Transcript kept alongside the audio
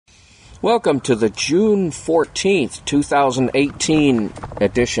Welcome to the June 14th, 2018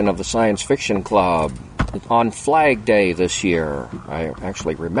 edition of the Science Fiction Club. On Flag Day this year. I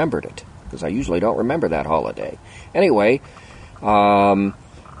actually remembered it, because I usually don't remember that holiday. Anyway, we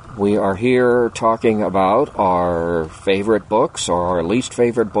are here talking about our favorite books, or our least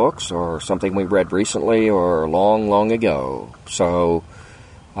favorite books, or something we read recently or long, long ago. So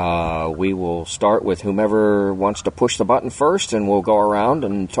we will start with whomever wants to push the button first, and we'll go around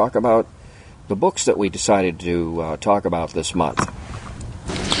and talk about the books that we decided to talk about this month.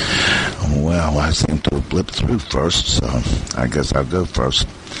 Well, I seem to have blipped through first, so I guess I'll go first.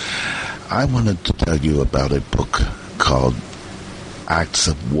 I wanted to tell you about a book called Acts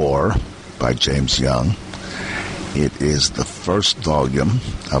of War by James Young. It is the first volume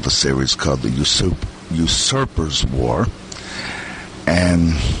of a series called The Usurper's War,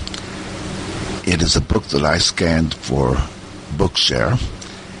 and it is a book that I scanned for Bookshare,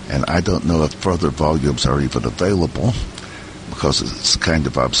 and I don't know if further volumes are even available because it's kind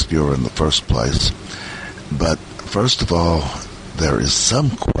of obscure in the first place. But first of all, there is some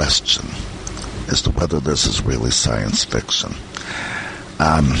question as to whether this is really science fiction.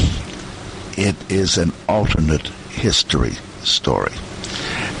 It is an alternate history story,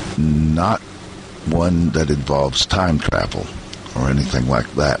 not one that involves time travel or anything like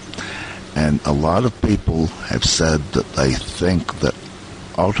that. And a lot of people have said that they think that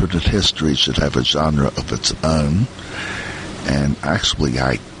alternate history should have a genre of its own. And actually,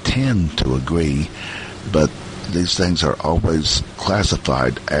 I tend to agree, but these things are always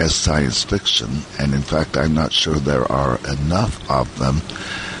classified as science fiction, and in fact, I'm not sure there are enough of them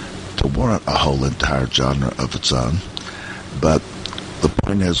to warrant a whole entire genre of its own. But the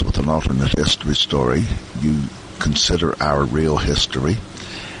point is, with an alternate history story, you consider our real history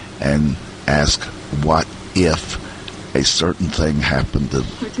and ask, what if a certain thing happened a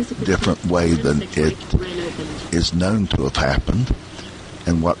different way than it is known to have happened,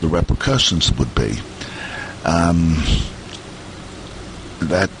 and what the repercussions would be.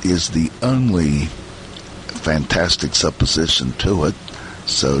 That is the only fantastic supposition to it.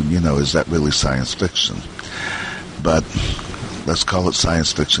 So, is that really science fiction? But let's call it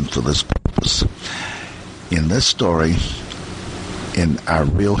science fiction for this purpose. In this story, in our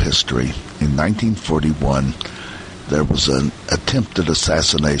real history, in 1941, there was an attempted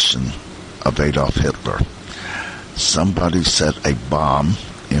assassination of Adolf Hitler. Somebody set a bomb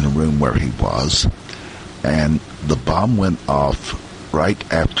in a room where he was, and the bomb went off right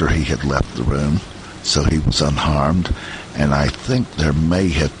after he had left the room, so he was unharmed, and I think there may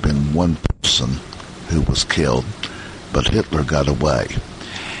have been one person who was killed, but Hitler got away.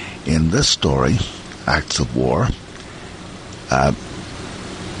 In this story, Acts of War,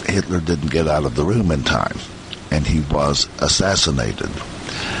 Hitler didn't get out of the room in time, and he was assassinated.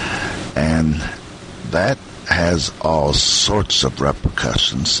 And that has all sorts of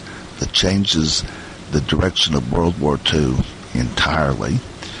repercussions that changes the direction of World War II entirely.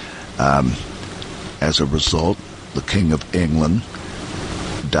 As a result, the King of England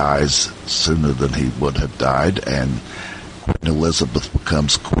dies sooner than he would have died, and Queen Elizabeth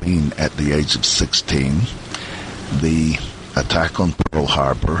becomes queen at the age of 16. The attack on Pearl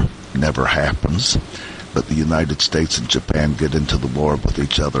Harbor never happens, but the United States and Japan get into the war with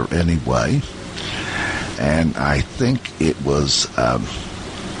each other anyway. And I think it was,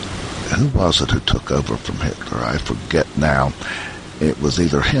 who was it who took over from Hitler? I forget now. It was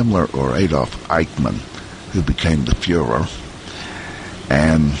either Himmler or Adolf Eichmann who became the Fuhrer.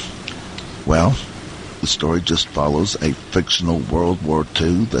 And, well, the story just follows a fictional World War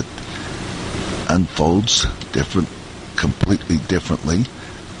II that unfolds completely differently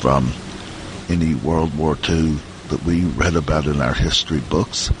from any World War II that we read about in our history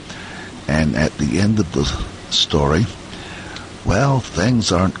books. And at the end of the story, well,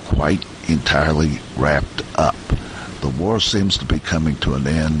 things aren't quite entirely wrapped up. The war seems to be coming to an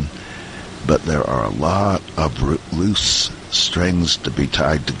end, but there are a lot of loose strings to be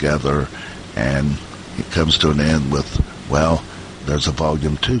tied together, and it comes to an end with, well, there's a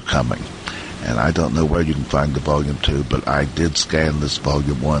Volume 2 coming. And I don't know where you can find the Volume 2, but I did scan this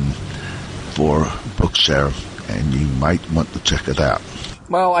Volume 1 for Bookshare, and you might want to check it out.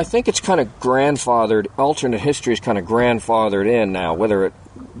 Well, I think it's kind of grandfathered, alternate history is kind of grandfathered in now, whether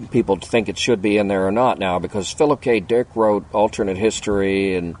people think it should be in there or not now, because Philip K. Dick wrote alternate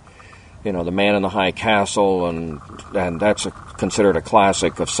history and, The Man in the High Castle, and that's considered a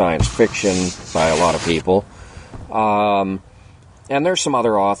classic of science fiction by a lot of people. And there's some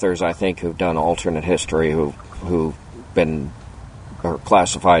other authors, I think, who've done alternate history who've been or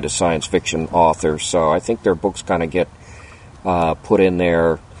classified as science fiction authors, so I think their books kind of get put in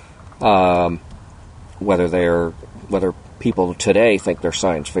there whether people today think they're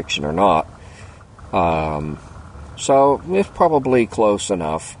science fiction or not. So it's probably close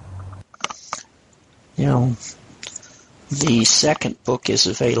enough. You know, the second book is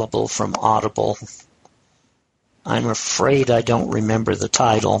available from Audible. I'm afraid I don't remember the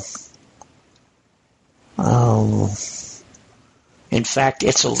title. In fact,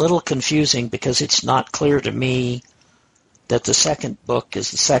 it's a little confusing because it's not clear to me that the second book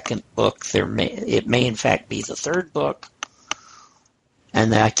is the second book. It may in fact be the third book,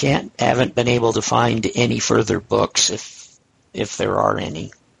 and I haven't been able to find any further books if there are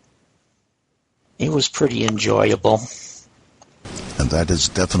any. It was pretty enjoyable. And that is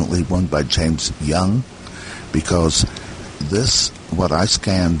definitely one by James Young, because this, what I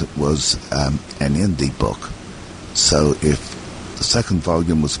scanned, was an indie book. So if the second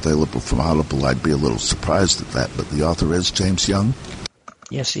volume was available from Audible, I'd be a little surprised at that. But the author is James Young?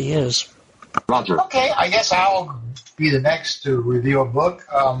 Yes, he is. Roger. Okay, I guess I'll be the next to review a book.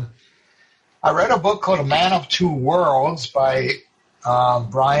 I read a book called A Man of Two Worlds by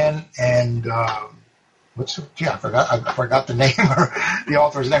Brian and I forgot the name or the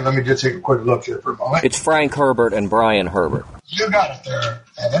author's name. Let me just take a quick look here for a moment. It's Frank Herbert and Brian Herbert. You got it there.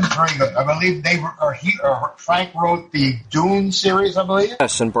 And that's very good. I believe Frank wrote the Dune series, I believe.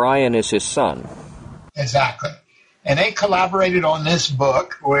 Yes, and Brian is his son. Exactly. And they collaborated on this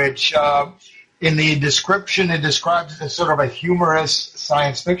book, which in the description it describes it as sort of a humorous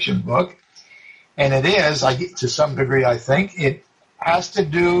science fiction book. And it is, to some degree, I think. It has to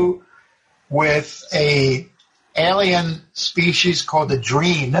do with a alien species called the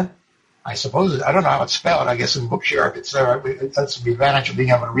Dreen. I suppose, I don't know how it's spelled. I guess in Bookshare, it's there. That's the advantage of being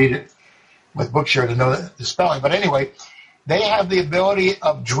able to read it with Bookshare to know the spelling. But anyway, they have the ability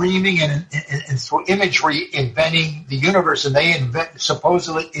of dreaming and through imagery inventing the universe, and they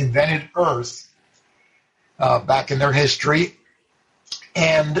supposedly invented Earth back in their history.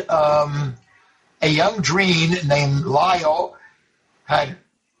 And a young Dreen named Lyle had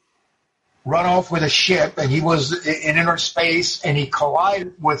run off with a ship, and he was in inner space, and he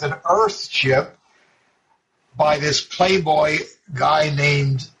collided with an Earth ship by this playboy guy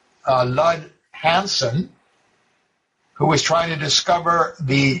named Lud Hansen, who was trying to discover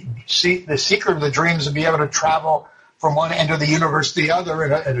the secret of the dreams and be able to travel from one end of the universe to the other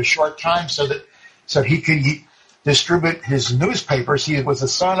in a short time so he could distribute his newspapers. He was the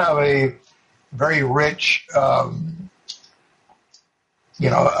son of a very rich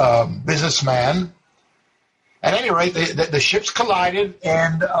businessman. At any rate, the ships collided,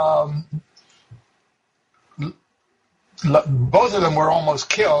 and both of them were almost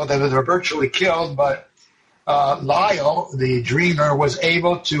killed. They were virtually killed, but Lyle, the dreamer, was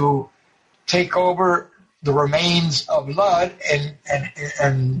able to take over the remains of Lud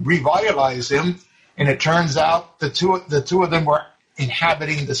and revitalize him. And it turns out the two of them were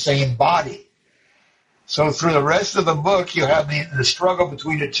inhabiting the same body. So through the rest of the book, you have the struggle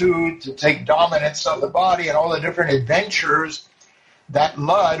between the two to take dominance of the body and all the different adventures that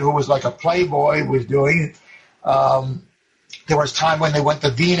Lud, who was like a playboy, was doing. There was time when they went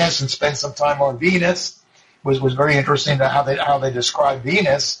to Venus and spent some time on Venus. Was very interesting to how they describe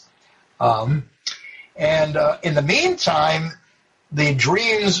Venus. And in the meantime, the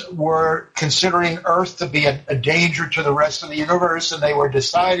Dreams were considering Earth to be a danger to the rest of the universe, and they were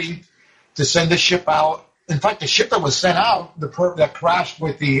deciding to send a ship out. In fact, the ship that was sent out, that crashed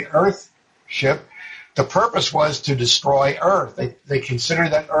with the Earth ship, the purpose was to destroy Earth. They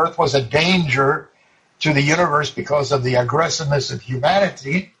considered that Earth was a danger to the universe because of the aggressiveness of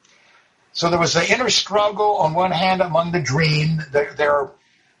humanity. So there was an inner struggle on one hand among the Dream. Their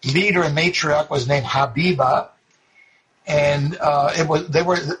leader and matriarch was named Habiba, and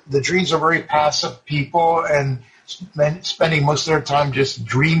the Dreams are very passive people and spending most of their time just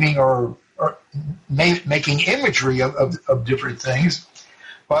dreaming or making imagery of different things.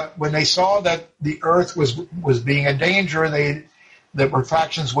 But when they saw that the Earth was being a danger, there were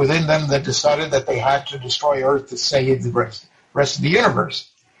factions within them that decided that they had to destroy Earth to save the rest of the universe.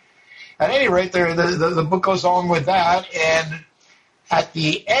 At any rate, the book goes on with that, and at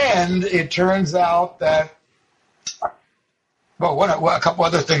the end, it turns out that, a couple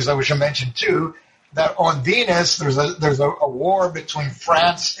other things I wish I mentioned too, that on Venus, there's a war between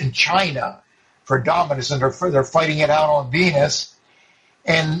France and China for dominance, and they're fighting it out on Venus,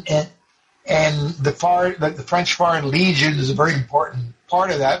 and the French Foreign Legion is a very important part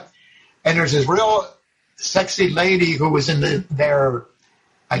of that, and there's this real sexy lady who was in their,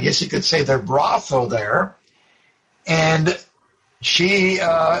 I guess you could say, their brothel there, and she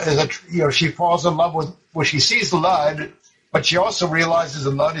she falls in love with, when she sees Lud, But she also realizes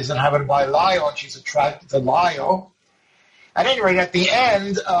that Lud is inhabited by Lio, and she's attracted to Lio. At any rate, at the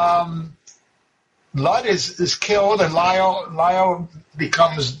end, Lud is killed, and Lio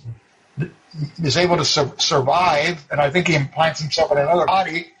is able to survive, and I think he implants himself in another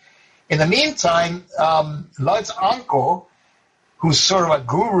body. In the meantime, Lud's uncle, who's sort of a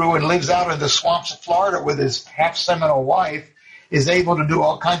guru and lives out in the swamps of Florida with his half-Seminole wife, is able to do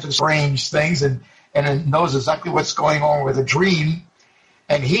all kinds of strange things and knows exactly what's going on with a dream.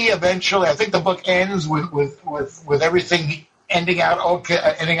 And he eventually, I think the book ends with everything ending up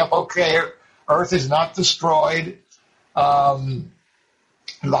okay. Earth is not destroyed. Lyle,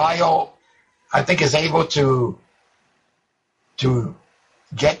 I think, is able to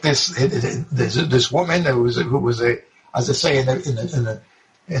get this woman who was a, as I say, in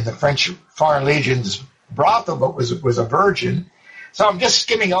the French Foreign Legion's brothel, but was a virgin. So I'm just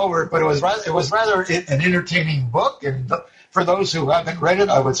skimming over it, but it was rather an entertaining book, and for those who haven't read it,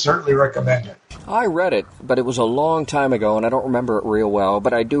 I would certainly recommend it. I read it, but it was a long time ago, and I don't remember it real well,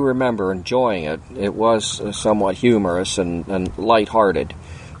 but I do remember enjoying it. It was somewhat humorous and lighthearted.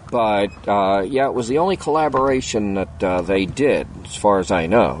 But, yeah, it was the only collaboration that they did, as far as I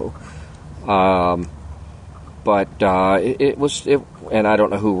know. But it was, and I don't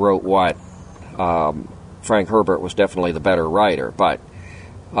know who wrote what. Frank Herbert was definitely the better writer, but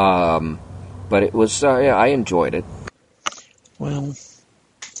it was, yeah, I enjoyed it. Well,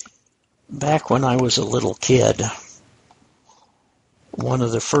 back when I was a little kid, one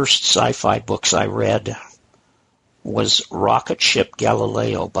of the first sci-fi books I read was Rocket Ship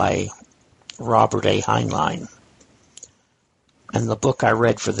Galileo by Robert A. Heinlein. And the book I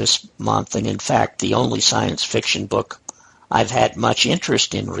read for this month, and in fact the only science fiction book I've had much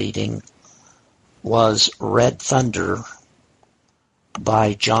interest in reading, was Red Thunder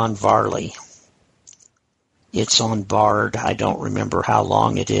by John Varley. It's on Bard. I don't remember how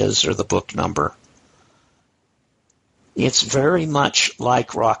long it is or the book number. It's very much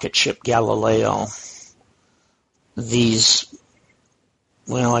like Rocket Ship Galileo. These,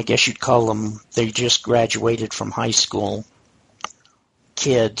 well, I guess you'd call them, they just graduated from high school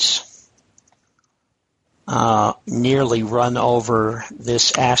kids, nearly run over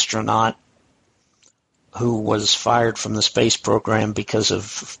this astronaut who was fired from the space program because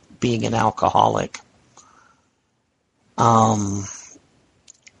of being an alcoholic. And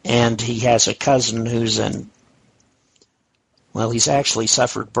he has a cousin who's he's actually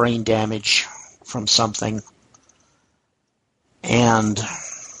suffered brain damage from something. And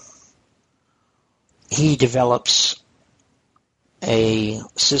he develops a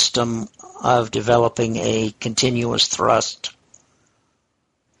system of developing a continuous thrust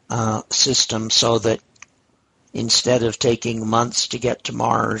system so that instead of taking months to get to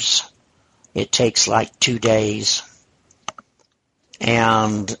Mars, it takes like 2 days.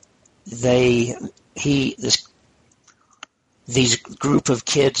 And these group of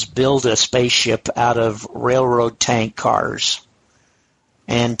kids build a spaceship out of railroad tank cars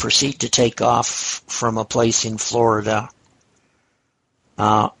and proceed to take off from a place in Florida,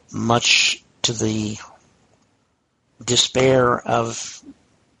 much to the despair of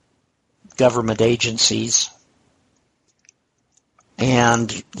government agencies. And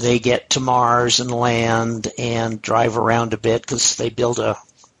they get to Mars and land and drive around a bit because they build a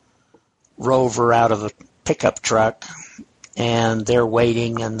rover out of a pickup truck, and they're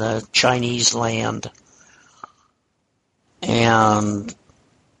waiting, and the Chinese land, and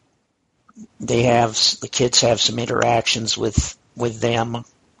the kids have some interactions with them,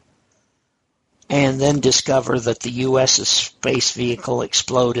 and then discover that the U.S.'s space vehicle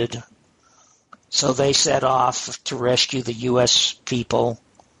exploded. So they set off to rescue the U.S. people,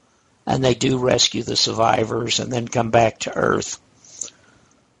 and they do rescue the survivors and then come back to Earth.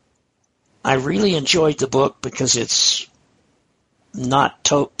 I really enjoyed the book because it's not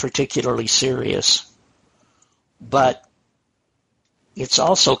particularly serious, but it's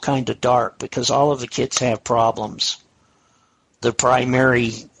also kind of dark because all of the kids have problems. The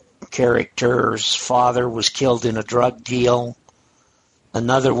primary character's father was killed in a drug deal.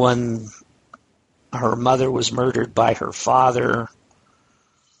 Another one, her mother was murdered by her father.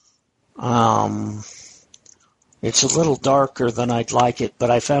 It's a little darker than I'd like it, but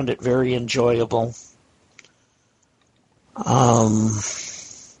I found it very enjoyable. And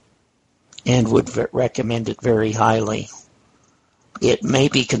would recommend it very highly. It may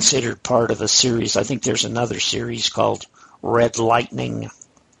be considered part of a series. I think there's another series called Red Lightning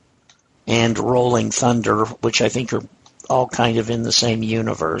and Rolling Thunder, which I think are all kind of in the same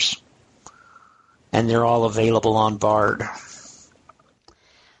universe. And they're all available on Bard.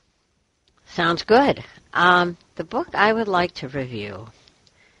 Sounds good. The book I would like to review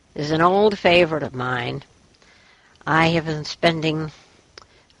is an old favorite of mine. I have been spending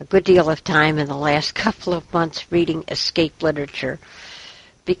a good deal of time in the last couple of months reading escape literature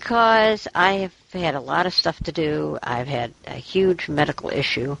because I have had a lot of stuff to do. I've had a huge medical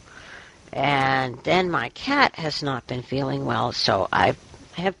issue, and then my cat has not been feeling well, so I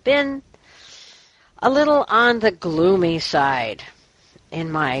have been a little on the gloomy side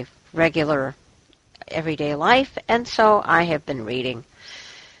in my regular everyday life, and so I have been reading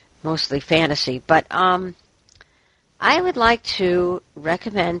mostly fantasy. But I would like to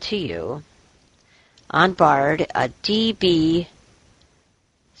recommend to you on Bard a DB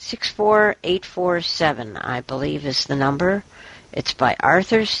 64847, I believe is the number. It's by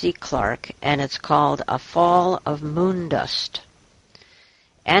Arthur C. Clarke, and it's called A Fall of Moondust.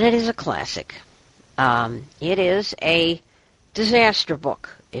 And it is a classic. It is a disaster book,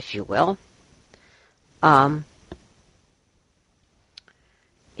 if you will.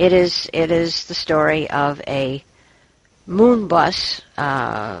 It is the story of a moon bus,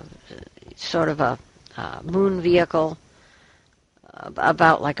 sort of a moon vehicle,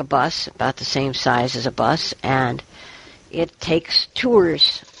 about like a bus, about the same size as a bus, and it takes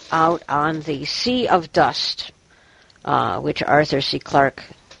tours out on the Sea of Dust, which Arthur C. Clarke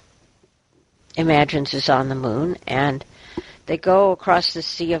imagines is on the moon, and they go across the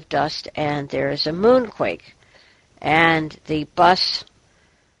Sea of Dust, and there is a moonquake, and the bus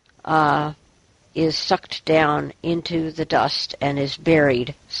is sucked down into the dust and is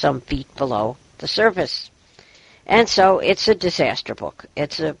buried some feet below the surface. And so it's a disaster book.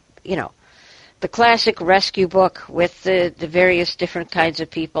 It's the classic rescue book with the various different kinds of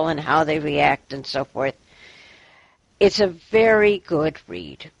people and how they react and so forth. It's a very good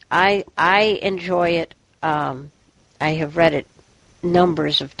read. I enjoy it. I have read it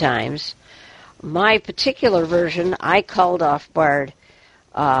numbers of times. My particular version, I culled off Bard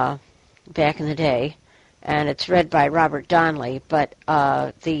back in the day, and it's read by Robert Donnelly, but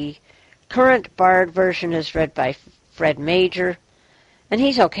the current Bard version is read by Fred Major, and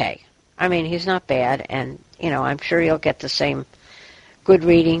he's okay. I mean, he's not bad, and, I'm sure you'll get the same good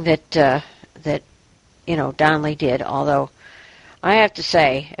reading that Donnelly did, although I have to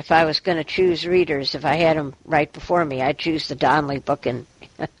say, if I was going to choose readers, if I had them right before me, I'd choose the Donnelly book in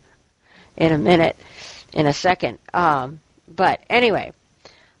a second. But anyway,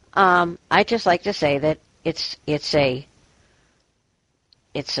 I'd just like to say that it's a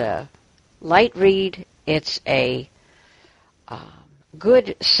light read. It's a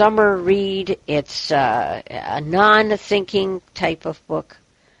good summer read. It's a non-thinking type of book.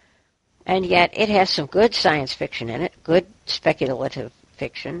 And yet it has some good science fiction in it, good speculative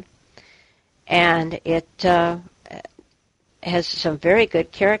fiction, and it has some very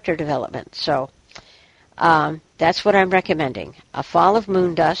good character development. So that's what I'm recommending. A Fall of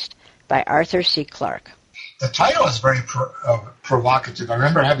Moondust by Arthur C. Clarke. The title is very provocative. I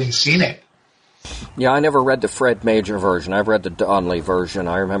remember having seen it. Yeah, I never read the Fred Major version. I've read the Donnelly version.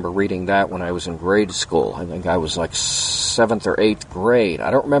 I remember reading that when I was in grade school. I think I was like 7th or 8th grade. I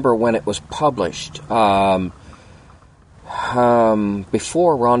don't remember when it was published.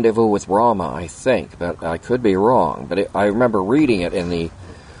 Before Rendezvous with Rama, I think, but I could be wrong. But I remember reading it in the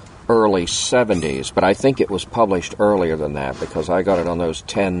early 70s, but I think it was published earlier than that because I got it on those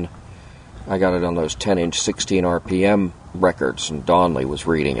 10-inch 16 RPM records, and Donnelly was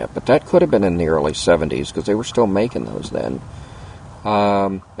reading it. But that could have been in the early 70s because they were still making those then.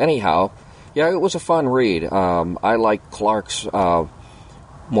 Anyhow, yeah, it was a fun read. I like Clarke's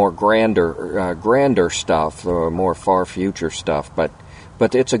more grander stuff, more far future stuff, but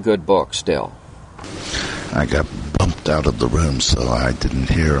it's a good book still. I got bumped out of the room, so I didn't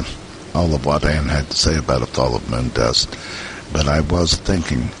hear all of what Anne had to say about A Fall of Moondust. But I was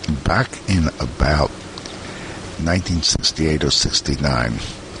thinking, back in about 1968 or 69,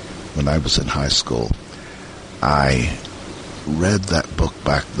 when I was in high school, I read that book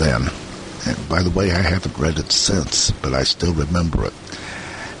back then. And by the way, I haven't read it since, but I still remember it.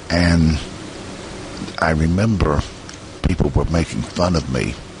 And I remember people were making fun of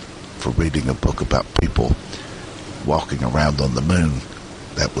me for reading a book about people walking around on the moon.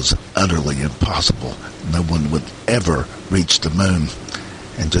 That was utterly impossible. No one would ever reach the moon.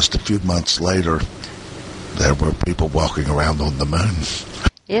 And just a few months later, there were people walking around on the moon.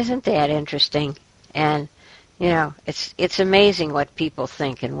 Isn't that interesting? And, it's amazing what people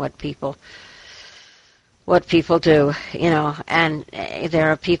think and what people do, and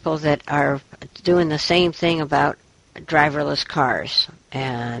there are people that are doing the same thing about driverless cars.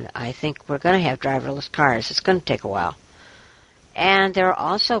 And I think we're going to have driverless cars. It's going to take a while. And there are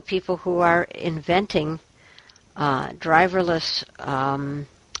also people who are inventing driverless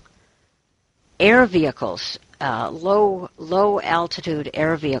air vehicles, low altitude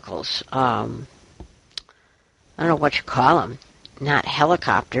air vehicles. I don't know what you call them. Not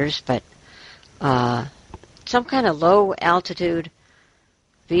helicopters, but some kind of low altitude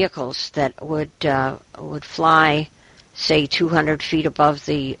vehicles that would fly, say, 200 feet above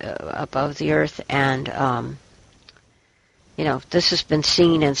the earth, and this has been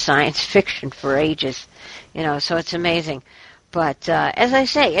seen in science fiction for ages, so it's amazing. But as I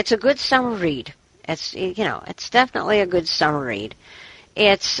say, it's a good summer read. It's definitely a good summer read.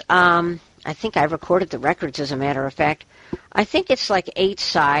 It's I think I recorded the records, as a matter of fact. I think it's like 8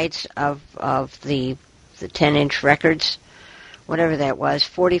 sides of the 10-inch records, whatever that was,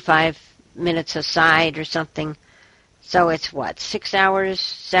 45 minutes a side or something. So it's 6 hours,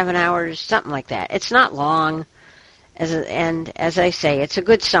 7 hours, something like that. It's not long. And as I say, it's a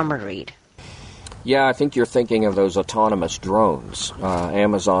good summer read. Yeah, I think you're thinking of those autonomous drones.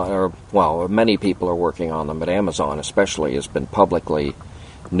 Amazon, many people are working on them, but Amazon especially has been publicly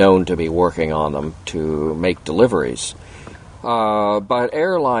known to be working on them to make deliveries. But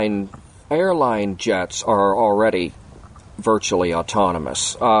airline jets are already virtually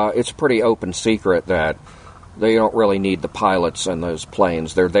autonomous. It's a pretty open secret that they don't really need the pilots in those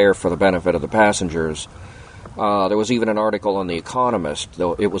planes. They're there for the benefit of the passengers. There was even an article on The Economist,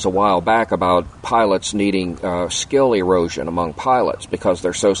 though it was a while back, about pilots needing skill erosion among pilots because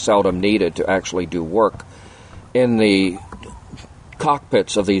they're so seldom needed to actually do work in the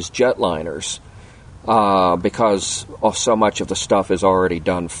cockpits of these jetliners because so much of the stuff is already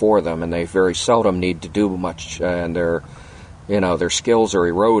done for them, and they very seldom need to do much, and their skills are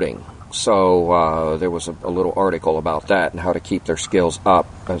eroding. So there was a little article about that and how to keep their skills up,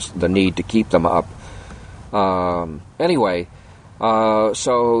 the need to keep them up. Anyway,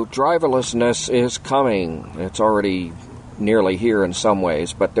 so driverlessness is coming. It's already nearly here in some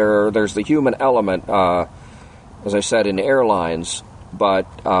ways, but there's the human element, as I said, in airlines. But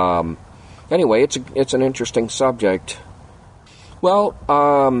anyway, it's an interesting subject. Well,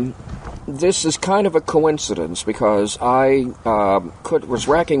 this is kind of a coincidence because I was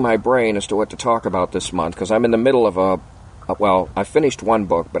racking my brain as to what to talk about this month because I'm in the middle of I finished one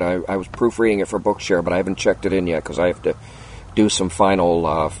book, but I was proofreading it for Bookshare, but I haven't checked it in yet because I have to do some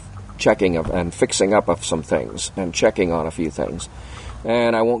final checking and fixing up of some things and checking on a few things.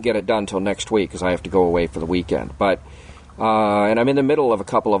 And I won't get it done till next week because I have to go away for the weekend. But and I'm in the middle of a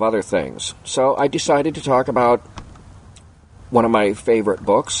couple of other things. So I decided to talk about one of my favorite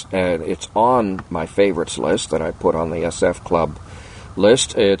books, and it's on my favorites list that I put on the SF Club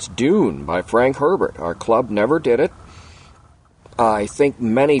list. It's Dune by Frank Herbert. Our club never did it. I think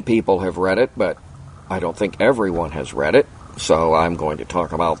many people have read it, but I don't think everyone has read it, so I'm going to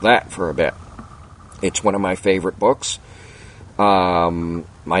talk about that for a bit. It's one of my favorite books.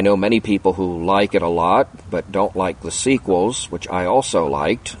 I know many people who like it a lot, but don't like the sequels, which I also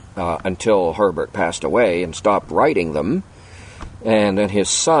liked, until Herbert passed away and stopped writing them. And then his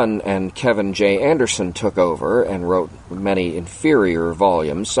son and Kevin J. Anderson took over and wrote many inferior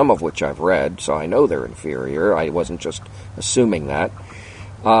volumes, some of which I've read, so I know they're inferior. I wasn't just assuming that.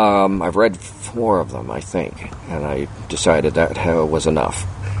 I've read 4 of them, I think, and I decided that was enough.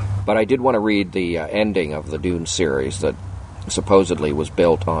 But I did want to read the ending of the Dune series that supposedly was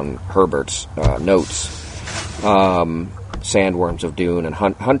built on Herbert's notes. Sandworms of Dune and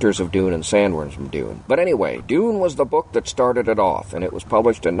Hunters of Dune and Sandworms of Dune. But anyway, Dune was the book that started it off, and it was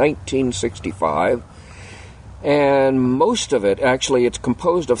published in 1965. And most of it, actually, it's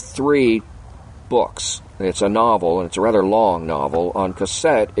composed of 3 books. It's a novel, and it's a rather long novel. On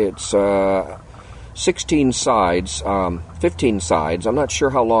cassette, it's 16 sides, 15 sides. I'm not sure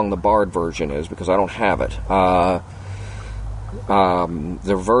how long the Bard version is because I don't have it.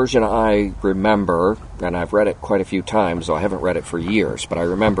 The version I remember, and I've read it quite a few times, though I haven't read it for years, but I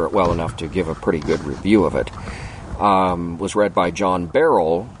remember it well enough to give a pretty good review of it, was read by John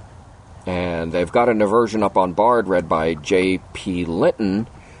Barrell, and they've got a version up on Bard read by J.P. Linton,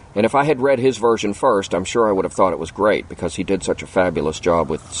 and if I had read his version first, I'm sure I would have thought it was great, because he did such a fabulous job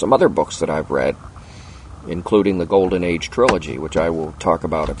with some other books that I've read, including the Golden Age trilogy, which I will talk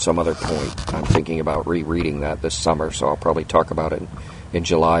about at some other point. I'm thinking about rereading that this summer, so I'll probably talk about it in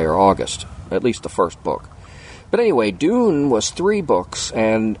July or August, at least the first book. But anyway, Dune was 3 books,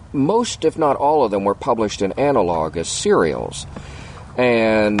 and most, if not all of them, were published in analog as serials.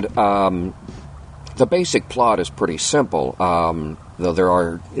 And the basic plot is pretty simple,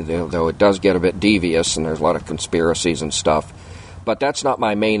 though it does get a bit devious, and there's a lot of conspiracies and stuff. But that's not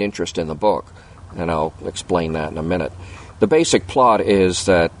my main interest in the book, and I'll explain that in a minute. the basic plot is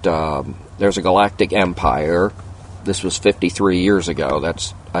that there's a galactic empire. This was 53 years ago.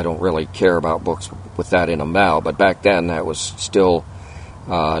 I don't really care about books with that in them now, but back then that was still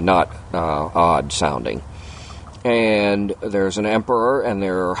not odd sounding. And there's an emperor, and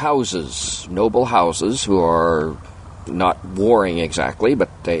there are houses, noble houses, who are not warring exactly, but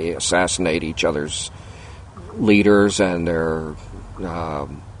they assassinate each other's leaders and their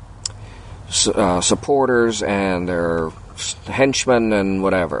supporters and their henchmen and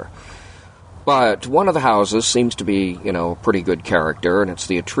whatever. But one of the houses seems to be, a pretty good character, and it's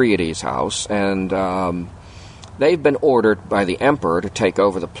the Atreides house, and they've been ordered by the Emperor to take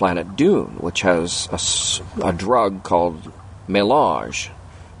over the planet Dune, which has a drug called melange,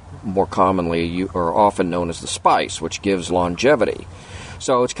 more commonly or often known as the spice, which gives longevity.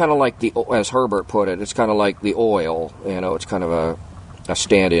 So it's kind of like as Herbert put it, it's kind of like the oil. It's kind of a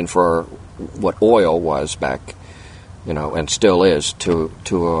stand-in for what oil was back, and still is to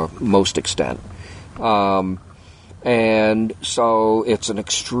a most extent. And so it's an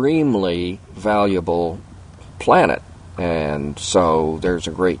extremely valuable planet, and so there's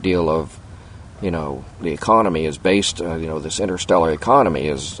a great deal of, the economy is based, this interstellar economy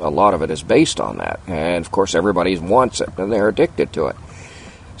a lot of it is based on that, and of course everybody wants it, and they're addicted to it.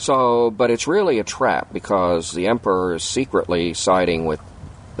 So, but it's really a trap, because the Emperor is secretly siding with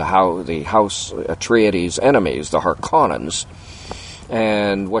the House Atreides' enemies, the Harkonnens,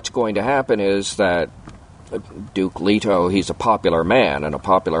 and what's going to happen is that Duke Leto, he's a popular man, and a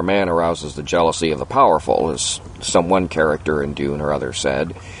popular man arouses the jealousy of the powerful, as one character in Dune or other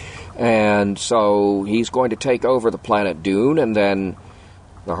said. And so he's going to take over the planet Dune, and then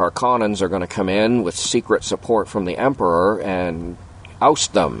the Harkonnens are going to come in with secret support from the Emperor and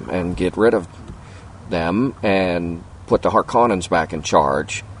oust them and get rid of them and put the Harkonnens back in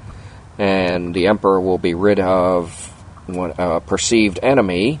charge. And the Emperor will be rid of a perceived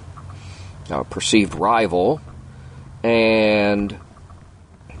enemy, a perceived rival, and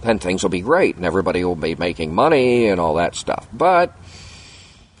then things will be great, and everybody will be making money and all that stuff. But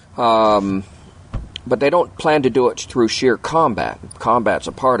they don't plan to do it through sheer combat. Combat's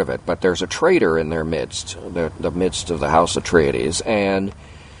a part of it, but there's a traitor in their midst, the midst of the House Atreides, and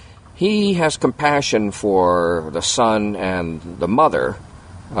he has compassion for the son and the mother.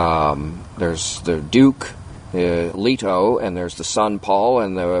 There's the Duke Leto, and there's the son Paul,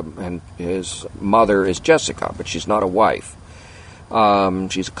 and his mother is Jessica, but she's not a wife.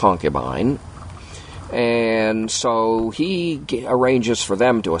 She's a concubine, and so he arranges for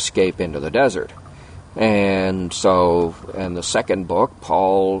them to escape into the desert. And so, in the second book,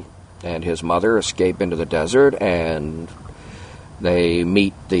 Paul and his mother escape into the desert, and they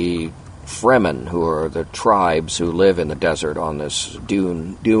meet the Fremen, who are the tribes who live in the desert on this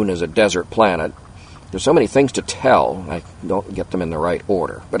Dune. Dune is a desert planet. There's so many things to tell, I don't get them in the right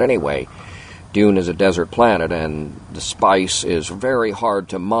order. But anyway, Dune is a desert planet, and the spice is very hard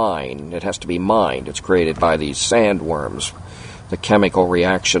to mine. It has to be mined. It's created by these sandworms, the chemical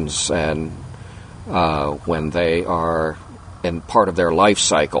reactions, and when they are in part of their life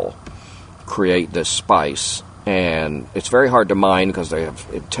cycle, create this spice. And it's very hard to mine because they have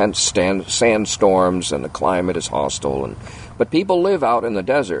intense sandstorms, and the climate is hostile. But people live out in the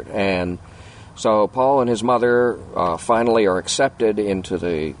desert, and so Paul and his mother finally are accepted into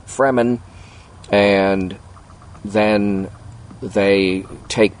the Fremen, and then they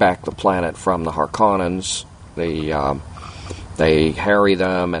take back the planet from the Harkonnens. They harry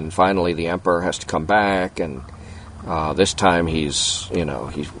them, and finally the Emperor has to come back, and this time he's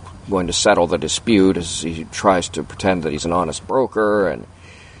going to settle the dispute as he tries to pretend that he's an honest broker,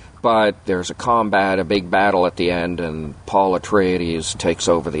 but there's a big battle at the end, and Paul Atreides takes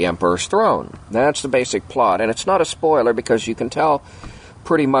over the Emperor's throne. That's the basic plot, and it's not a spoiler because you can tell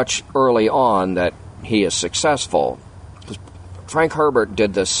pretty much early on that he is successful. Frank Herbert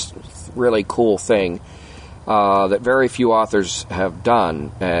did this really cool thing that very few authors have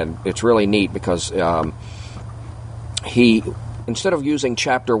done, and it's really neat because he, instead of using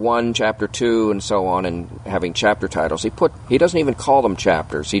chapter 1, chapter 2, and so on, and having chapter titles, he doesn't even call them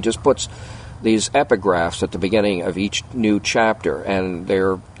chapters. He just puts these epigraphs at the beginning of each new chapter, and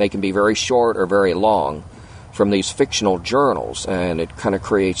they can be very short or very long, from these fictional journals, and it kind of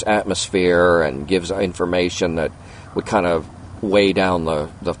creates atmosphere and gives information that would kind of weigh down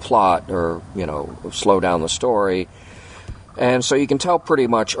the plot or, slow down the story. And so you can tell pretty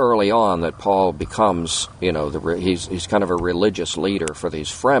much early on that Paul becomes, he's kind of a religious leader for these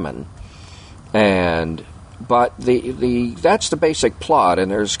Fremen. But that's the basic plot,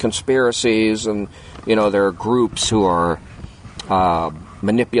 and there's conspiracies, and, there are groups who are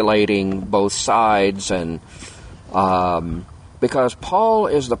manipulating both sides, and Because Paul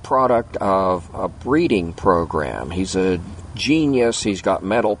is the product of a breeding program. He's a genius. He's got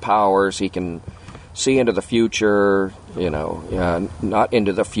mental powers. He can see into the future, not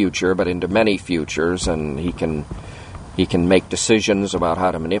into the future, but into many futures, and he can make decisions about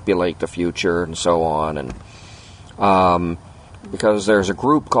how to manipulate the future and so on. And because there's a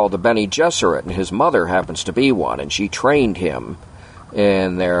group called the Bene Gesserit, and his mother happens to be one, and she trained him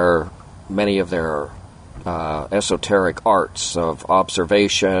in many of their esoteric arts of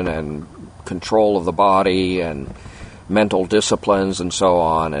observation and control of the body and mental disciplines and so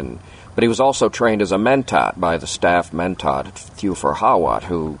on. But he was also trained as a mentat by the staff mentat at Thufir Hawat,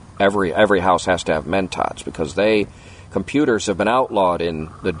 who every house has to have mentats because computers have been outlawed in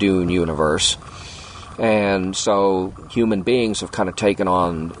the Dune universe. And so human beings have kind of taken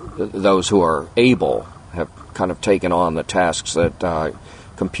on, those who are able, have kind of taken on the tasks that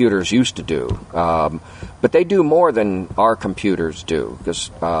computers used to do. But they do more than our computers do, because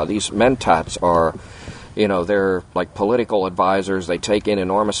these mentats are, they're like political advisors. They take in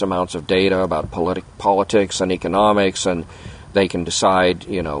enormous amounts of data about politics and economics, and they can decide,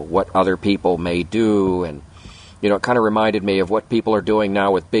 what other people may do. And, it kind of reminded me of what people are doing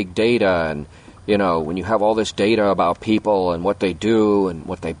now with big data. And, when you have all this data about people and what they do and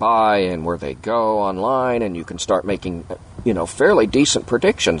what they buy and where they go online, and you can start making, fairly decent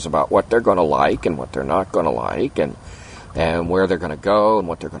predictions about what they're going to like and what they're not going to like, and where they're going to go and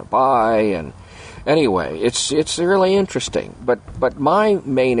what they're going to buy. And anyway, it's really interesting. But my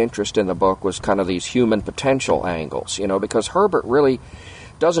main interest in the book was kind of these human potential angles, because Herbert really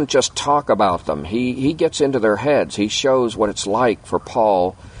doesn't just talk about them. He gets into their heads. He shows what it's like for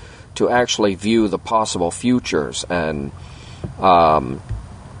Paul to actually view the possible futures, and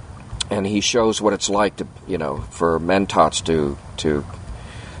he shows what it's like to, for mentats to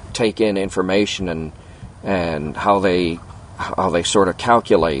take in information and how they sort of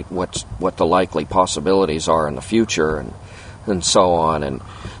calculate what the likely possibilities are in the future and so on. And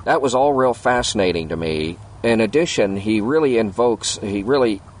that was all real fascinating to me. In addition, he really evokes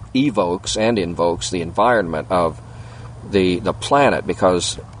and invokes the environment of the planet,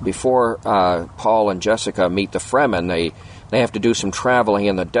 because before Paul and Jessica meet the Fremen, they have to do some traveling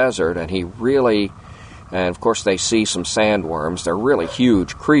in the desert, and and of course they see some sandworms. They're really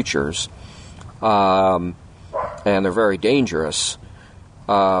huge creatures, and they're very dangerous.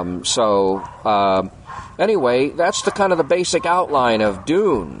 Anyway, that's the kind of the basic outline of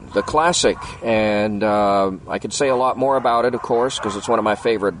Dune, the classic, and I could say a lot more about it, of course, because it's one of my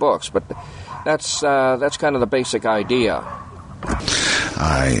favorite books, but that's kind of the basic idea.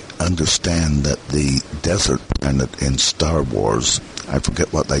 I understand that the desert planet in Star Wars, I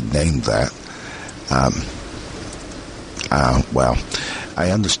forget what they named that. I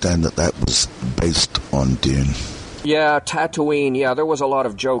understand that was based on Dune. Yeah, Tatooine. Yeah, there was a lot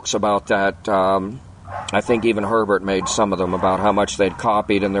of jokes about that. I think even Herbert made some of them about how much they'd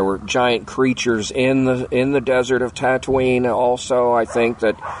copied, and there were giant creatures in the desert of Tatooine. Also, I think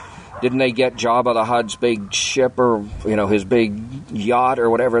that. Didn't they get Jabba the Hutt's big ship, or his big yacht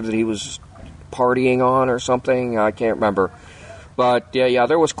or whatever that he was partying on or something? I can't remember. But yeah,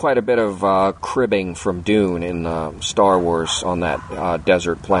 there was quite a bit of cribbing from Dune in Star Wars on that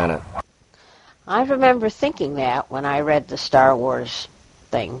desert planet. I remember thinking that when I read the Star Wars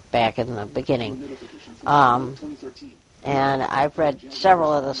thing back in the beginning. And I've read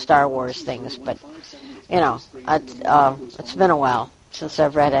several of the Star Wars things, but it's been a while since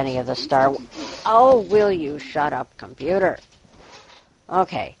I've read any of the Star Wars. Oh, will you shut up, computer?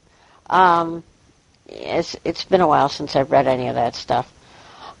 Okay. It's been a while since I've read any of that stuff.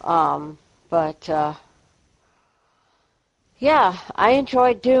 Yeah, I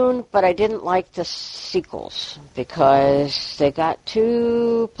enjoyed Dune, but I didn't like the sequels because they got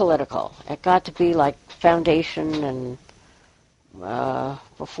too political. It got to be like Foundation and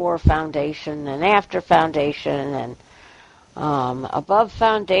before Foundation and after Foundation and above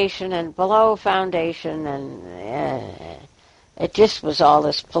Foundation and below Foundation, and it just was all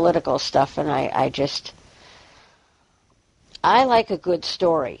this political stuff, and I like a good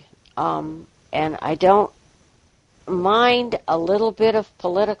story, and I don't mind a little bit of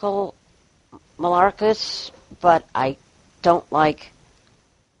political malarkus, but I don't like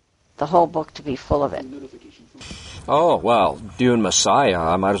the whole book to be full of it. Oh, well, Dune Messiah,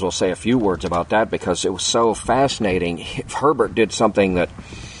 I might as well say a few words about that because it was so fascinating. Herbert did something that,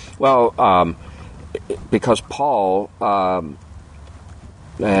 because Paul,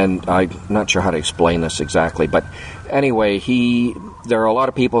 and I'm not sure how to explain this exactly, but anyway, there are a lot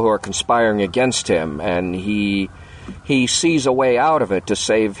of people who are conspiring against him, and he sees a way out of it to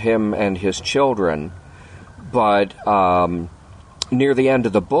save him and his children but near the end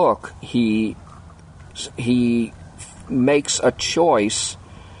of the book, he makes a choice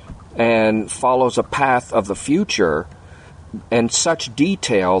and follows a path of the future in such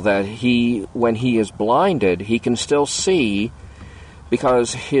detail that when he is blinded, he can still see,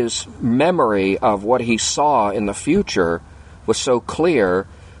 because his memory of what he saw in the future was so clear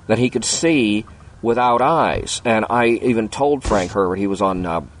that he could see without eyes. And I even told Frank Herbert, he was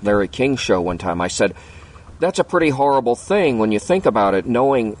on Larry King's show one time, I said, that's a pretty horrible thing when you think about it,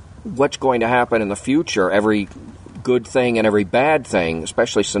 knowing what's going to happen in the future, every good thing and every bad thing,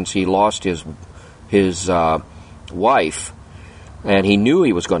 especially since he lost his wife, and he knew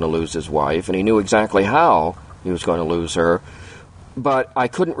he was going to lose his wife, and he knew exactly how he was going to lose her. But I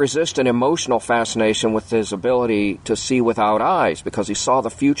couldn't resist an emotional fascination with his ability to see without eyes, because he saw the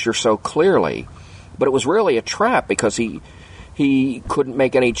future so clearly. But it was really a trap, because he couldn't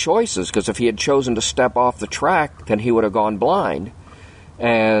make any choices, because if he had chosen to step off the track, then he would have gone blind.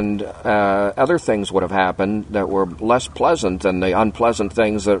 And other things would have happened that were less pleasant than the unpleasant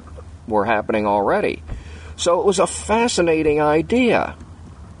things that were happening already. So it was a fascinating idea.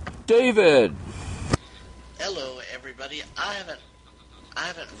 David! Hello, everybody. I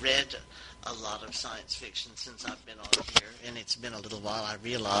haven't read a lot of science fiction since I've been on here, and it's been a little while, I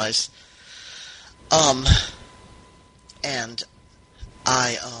realize. And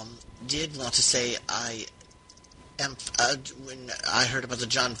I did want to say when I heard about the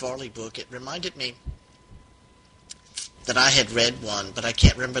John Varley book, it reminded me that I had read one, but I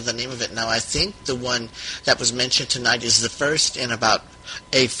can't remember the name of it now. I think the one that was mentioned tonight is the first in about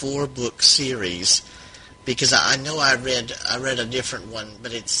a 4-book series, because I know I read a different one,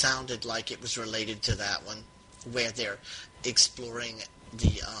 but it sounded like it was related to that one, where they're exploring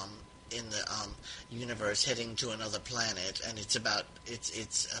the universe, heading to another planet, and it's about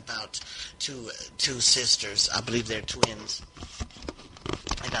two sisters. I believe they're twins,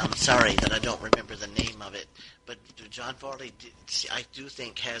 and I'm sorry that I don't remember the name of it. But John Varley, I do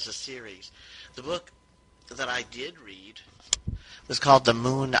think, has a series. The book that I did read was called The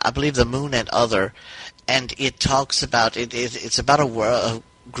Moon. I believe The Moon and Other, and it talks about it's about a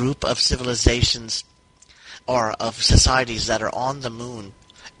group of civilizations or of societies that are on the moon.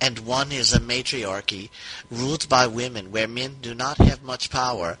 And one is a matriarchy ruled by women, where men do not have much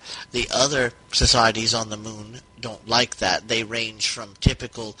power. The other societies on the moon don't like that. They range from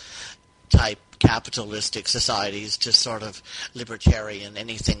typical type capitalistic societies to sort of libertarian,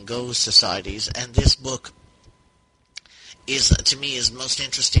 anything-goes societies. And this book to me is most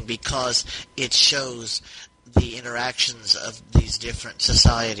interesting because it shows the interactions of these different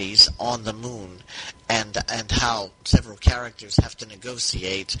societies on the moon, and how several characters have to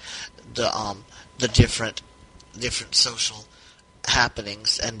negotiate the different social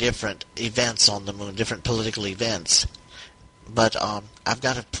happenings and different events on the moon, different political events. But I've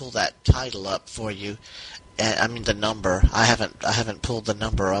got to pull that title up for you. I mean the number. I haven't pulled the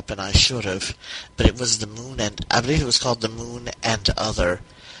number up, and I should have. But it was The Moon, and I believe it was called The Moon and Other,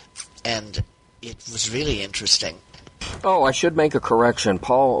 and it was really interesting. Oh, I should make a correction.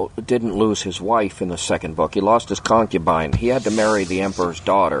 Paul didn't lose his wife in the second book. He lost his concubine. He had to marry the emperor's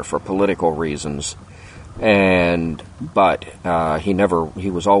daughter for political reasons. But he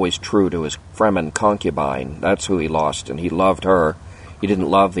was always true to his Fremen concubine. That's who he lost, and he loved her. He didn't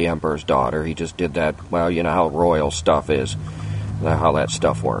love the emperor's daughter. He just did that, well, you know how royal stuff is, how that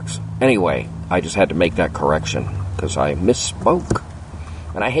stuff works. Anyway, I just had to make that correction, because I misspoke.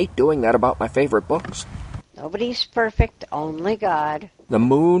 And I hate doing that about my favorite books. Nobody's perfect, only God. The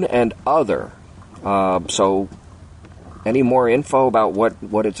Moon and Other. So, any more info about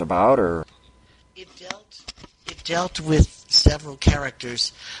what it's about, or? It dealt with several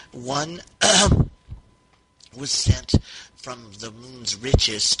characters. One was sent from the moon's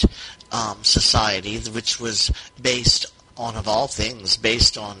richest society, which was based on, of all things,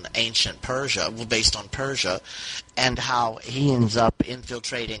 based on ancient Persia, based on Persia, and how he ends up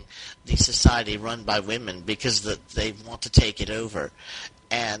infiltrating the society run by women because they want to take it over.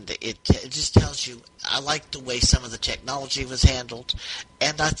 And it just tells you, I liked the way some of the technology was handled,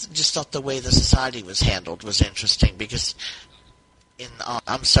 and I just thought the way the society was handled was interesting, because in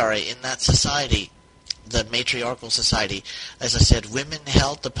that society, the matriarchal society, as I said, women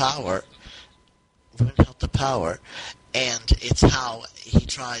held the power, and it's how he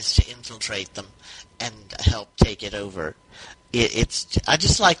tries to infiltrate them and help take it over. I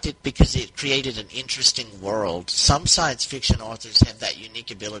just liked it because it created an interesting world. Some science fiction authors have that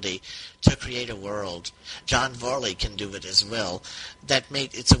unique ability to create a world. John Varley can do it as well.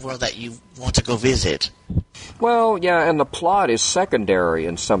 It's a world that you want to go visit. Well, yeah, and the plot is secondary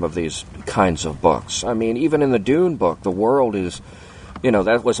in some of these kinds of books. I mean, even in the Dune book, the world is,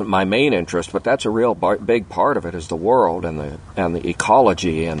 that wasn't my main interest, but that's a real big part of it is the world and the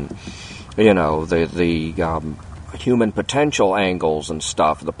ecology and, the human potential angles and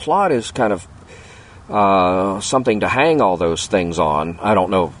stuff. The plot is kind of something to hang all those things on. I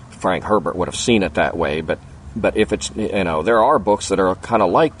don't know if Frank Herbert would have seen it that way, but if it's, there are books that are kind of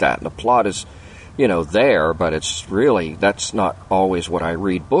like that. The plot is, there, but it's really, that's not always what I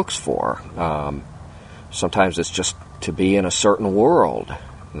read books for. Sometimes it's just to be in a certain world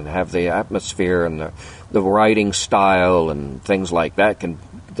and have the atmosphere and the writing style and things like that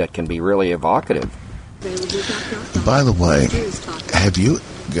can be really evocative. By the way, have you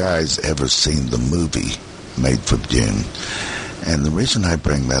guys ever seen the movie made for Dune? And the reason I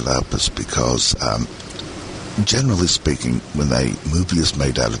bring that up is because, generally speaking, when a movie is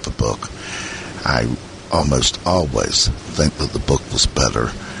made out of a book, I almost always think that the book was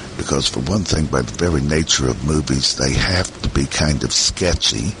better because, for one thing, by the very nature of movies, they have to be kind of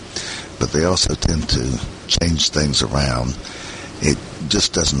sketchy, but they also tend to change things around. It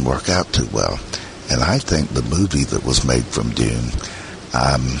just doesn't work out too well. And I think the movie that was made from Dune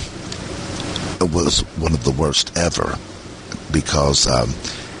was one of the worst ever because,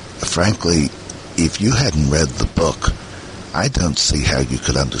 frankly, if you hadn't read the book, I don't see how you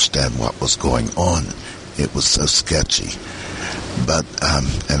could understand what was going on. It was so sketchy. But,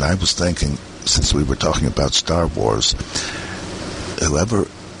 and I was thinking, since we were talking about Star Wars,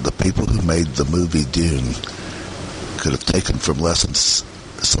 the people who made the movie Dune could have taken some lessons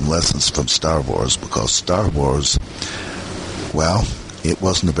from Star Wars, because Star Wars, well, it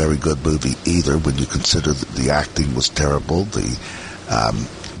wasn't a very good movie either when you consider that the acting was terrible, the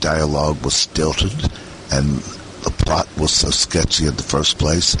dialogue was stilted, and the plot was so sketchy in the first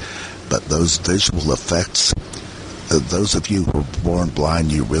place. But those visual effects, those of you who were born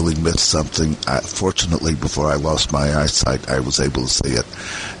blind, you really missed something. Fortunately, before I lost my eyesight, I was able to see it.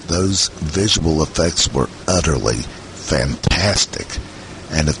 Those visual effects were utterly fantastic.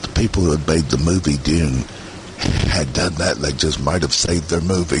 And if the people who had made the movie Dune had done that, they just might have saved their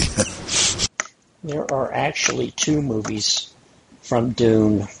movie. There are actually two movies from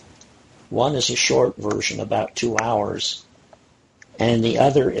Dune. One is a short version, about 2 hours, and the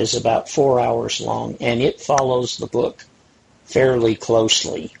other is about 4 hours long, and it follows the book fairly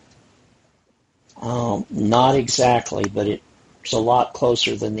closely. Not exactly, but it's a lot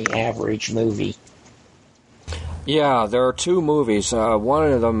closer than the average movie. Yeah, there are two movies.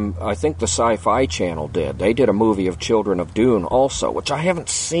 One of them, I think the Sci-Fi Channel did. They did a movie of Children of Dune also, which I haven't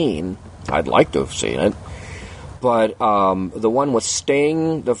seen. I'd like to have seen it. But the one with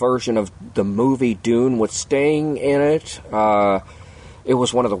Sting, the version of the movie Dune with Sting in it, it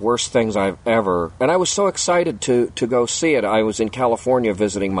was one of the worst things I've ever... And I was so excited to go see it. I was in California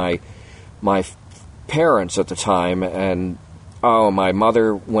visiting my parents at the time, and my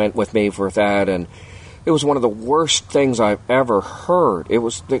mother went with me for that, and it was one of the worst things I've ever heard. And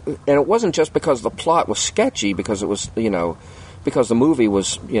it wasn't just because the plot was sketchy, because it was, because the movie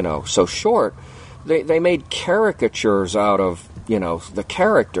was, so short. They made caricatures out of, many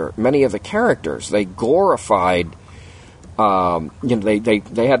of the characters. They glorified,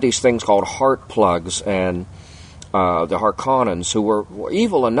 they had these things called heart plugs, and the Harkonnens, who were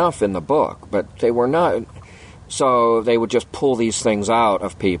evil enough in the book, but they were not. So they would just pull these things out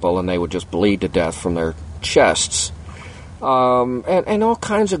of people, and they would just bleed to death from their chests. And all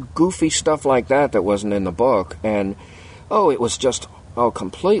kinds of goofy stuff like that wasn't in the book. And, it was just...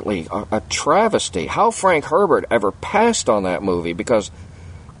 completely a travesty. How Frank Herbert ever passed on that movie, because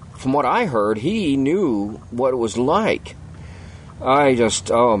from what I heard, he knew what it was like. I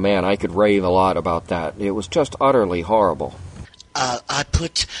could rave a lot about that. It was just utterly horrible. I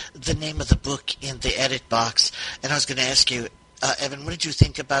put the name of the book in the edit box, and I was going to ask you, Evan, what did you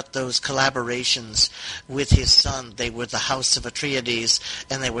think about those collaborations with his son? They were The House of Atreides,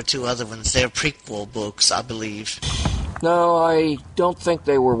 and there were two other ones. They're prequel books, I believe. No, I don't think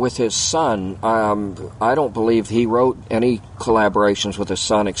they were with his son. I don't believe he wrote any collaborations with his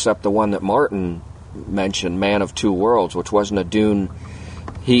son except the one that Martin mentioned, Man of Two Worlds, which wasn't a Dune.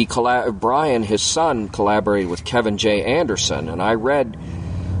 Brian, his son, collaborated with Kevin J. Anderson, and I read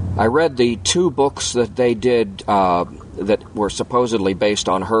the two books that they did that were supposedly based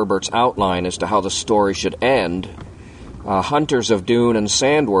on Herbert's outline as to how the story should end. Hunters of Dune and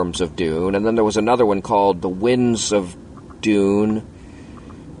Sandworms of Dune, and then there was another one called The Winds of Dune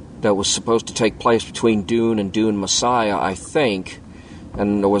that was supposed to take place between Dune and Dune Messiah, I think.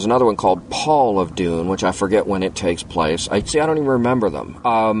 And there was another one called Paul of Dune, which I forget when it takes place. I don't even remember them.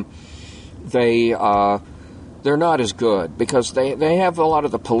 they're not as good because they have a lot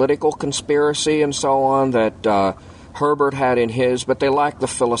of the political conspiracy and so on that Herbert had in his, but they lack the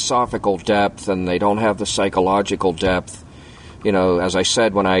philosophical depth and they don't have the psychological depth. You know, as I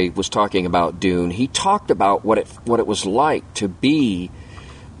said when I was talking about Dune, he talked about what it was like to be,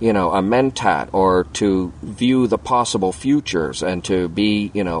 you know, a mentat or to view the possible futures and to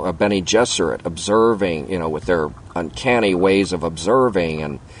be, you know, a Bene Gesserit, observing, you know, with their uncanny ways of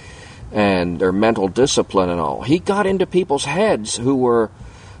observing and their mental discipline and all. He got into people's heads who were,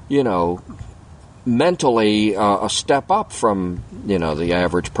 you know, mentally a step up from, you know, the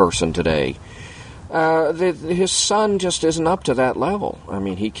average person today. His son just isn't up to that level. I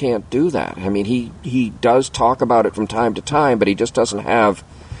mean, he can't do that. I mean, he does talk about it from time to time, but he just doesn't have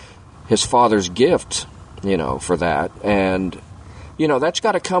his father's gift, you know, for that. And, you know, that's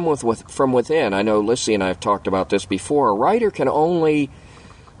got to come from within. I know Lissy and I have talked about this before. A writer can only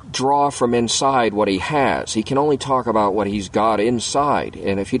draw from inside what he has. He can only talk about what he's got inside.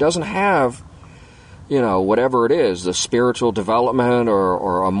 And if he doesn't have, you know, whatever it is, the spiritual development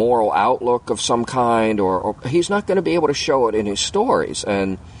or a moral outlook of some kind, or he's not going to be able to show it in his stories.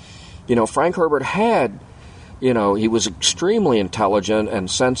 And, you know, Frank Herbert had, you know, he was extremely intelligent and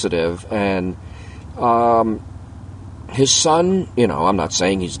sensitive, and his son, you know, I'm not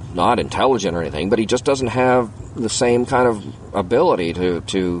saying he's not intelligent or anything, but he just doesn't have the same kind of ability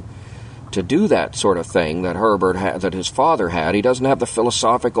to do that sort of thing that Herbert had, that his father had. He doesn't have the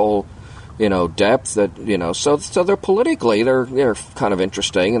philosophical, you know, depth that, you know, so they're politically, they're kind of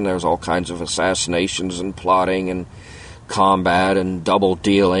interesting, and there's all kinds of assassinations and plotting and combat and double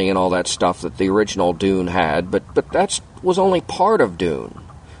dealing and all that stuff that the original Dune had, but that was only part of Dune.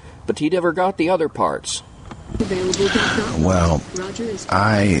 But he never got the other parts. Well,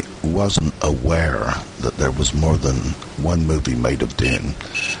 I wasn't aware that there was more than one movie made of Dune,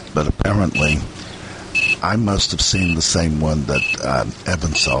 but apparently I must have seen the same one that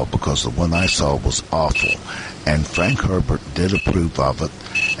Evan saw, because the one I saw was awful. And Frank Herbert did approve of it,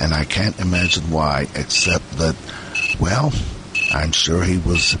 and I can't imagine why, except that, well, I'm sure he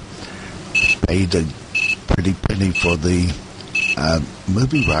was paid a pretty penny for the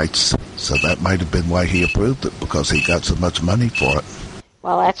movie rights, so that might have been why he approved it, because he got so much money for it.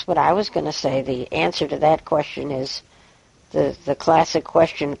 Well, that's what I was going to say. The answer to that question is the classic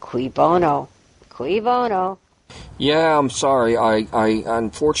question, cui bono? Cui bono? Yeah, I'm sorry. I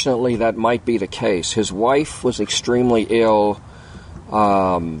unfortunately, that might be the case. His wife was extremely ill.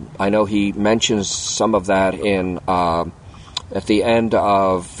 I know he mentions some of that in at the end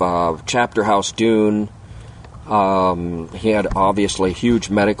of Chapter House Dune. He had obviously huge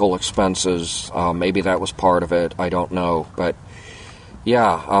medical expenses. Maybe that was part of it. I don't know. But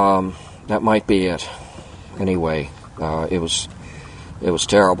yeah, that might be it. Anyway, it was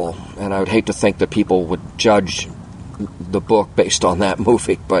terrible. And I would hate to think that people would judge the book based on that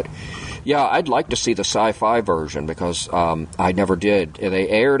movie. But yeah, I'd like to see the sci-fi version, because I never did. They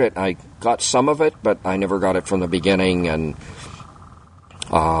aired it. I got some of it, but I never got it from the beginning. And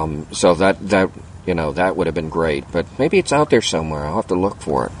so that you know, that would have been great. But maybe it's out there somewhere. I'll have to look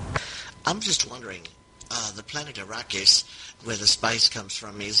for it. I'm just wondering, the planet Arrakis, where the spice comes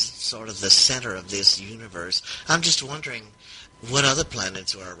from, is sort of the center of this universe. I'm just wondering what other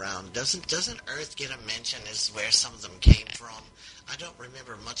planets are around. Doesn't Earth get a mention as where some of them came from? I don't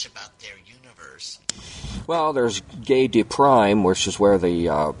remember much about their universe. Well, there's Gay de Prime, which is where the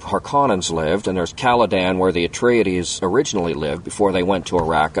Harkonnens lived, and there's Caladan, where the Atreides originally lived before they went to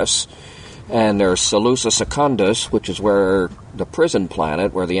Arrakis. And there's Salusa Secundus, which is where the prison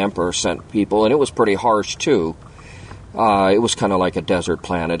planet, where the Emperor sent people, and it was pretty harsh, too. It was kind of like a desert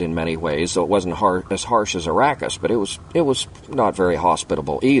planet in many ways, so it wasn't as harsh as Arrakis, but it was not very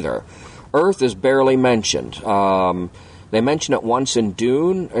hospitable either. Earth is barely mentioned. They mention it once in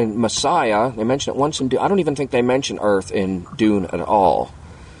Dune, and Messiah, they mention it once in Dune. I don't even think they mention Earth in Dune at all.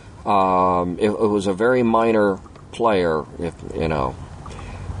 It was a very minor player, if you know.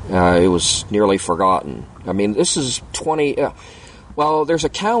 It was nearly forgotten. I mean, this is 20... well, there's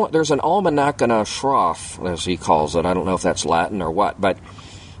an Almanacana Shroff, as he calls it. I don't know if that's Latin or what, but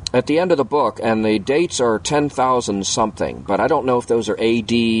at the end of the book, and the dates are 10,000 something, but I don't know if those are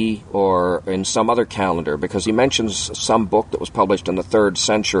AD or in some other calendar, because he mentions some book that was published in the 3rd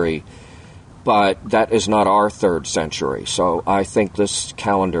century, but that is not our 3rd century. So I think this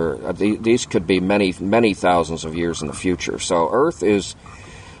calendar, these could be many, many thousands of years in the future. So Earth is...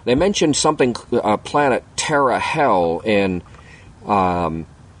 They mentioned something, planet Terra Hell in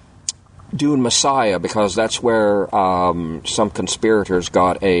Dune Messiah, because that's where some conspirators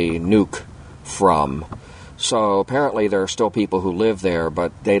got a nuke from. So apparently there are still people who live there,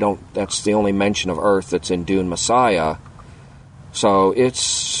 but they don't. That's the only mention of Earth that's in Dune Messiah. So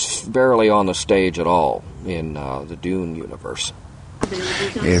it's barely on the stage at all in the Dune universe.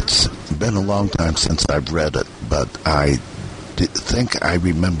 It's been a long time since I've read it, but I think I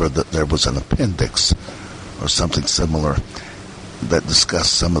remember that there was an appendix or something similar that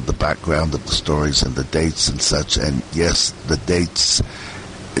discussed some of the background of the stories and the dates and such. And yes, the dates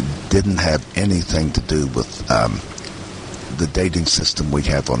didn't have anything to do with the dating system we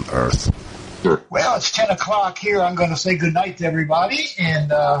have on Earth. Well, it's 10 o'clock here. I'm going to say goodnight to everybody,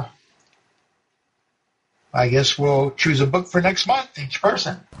 and I guess we'll choose a book for next month, each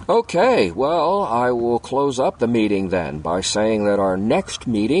person. Okay, well, I will close up the meeting then by saying that our next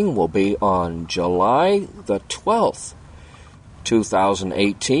meeting will be on July the 12th,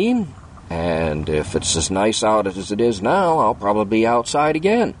 2018. And if it's as nice out as it is now, I'll probably be outside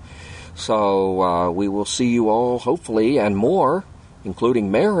again. So we will see you all, hopefully, and more, including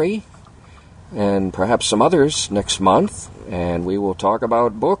Mary, and perhaps some others next month. And we will talk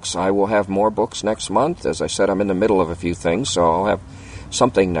about books. I will have more books next month. As I said, I'm in the middle of a few things, so I'll have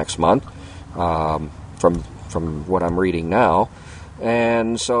something next month from what I'm reading now.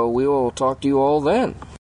 And so we will talk to you all then.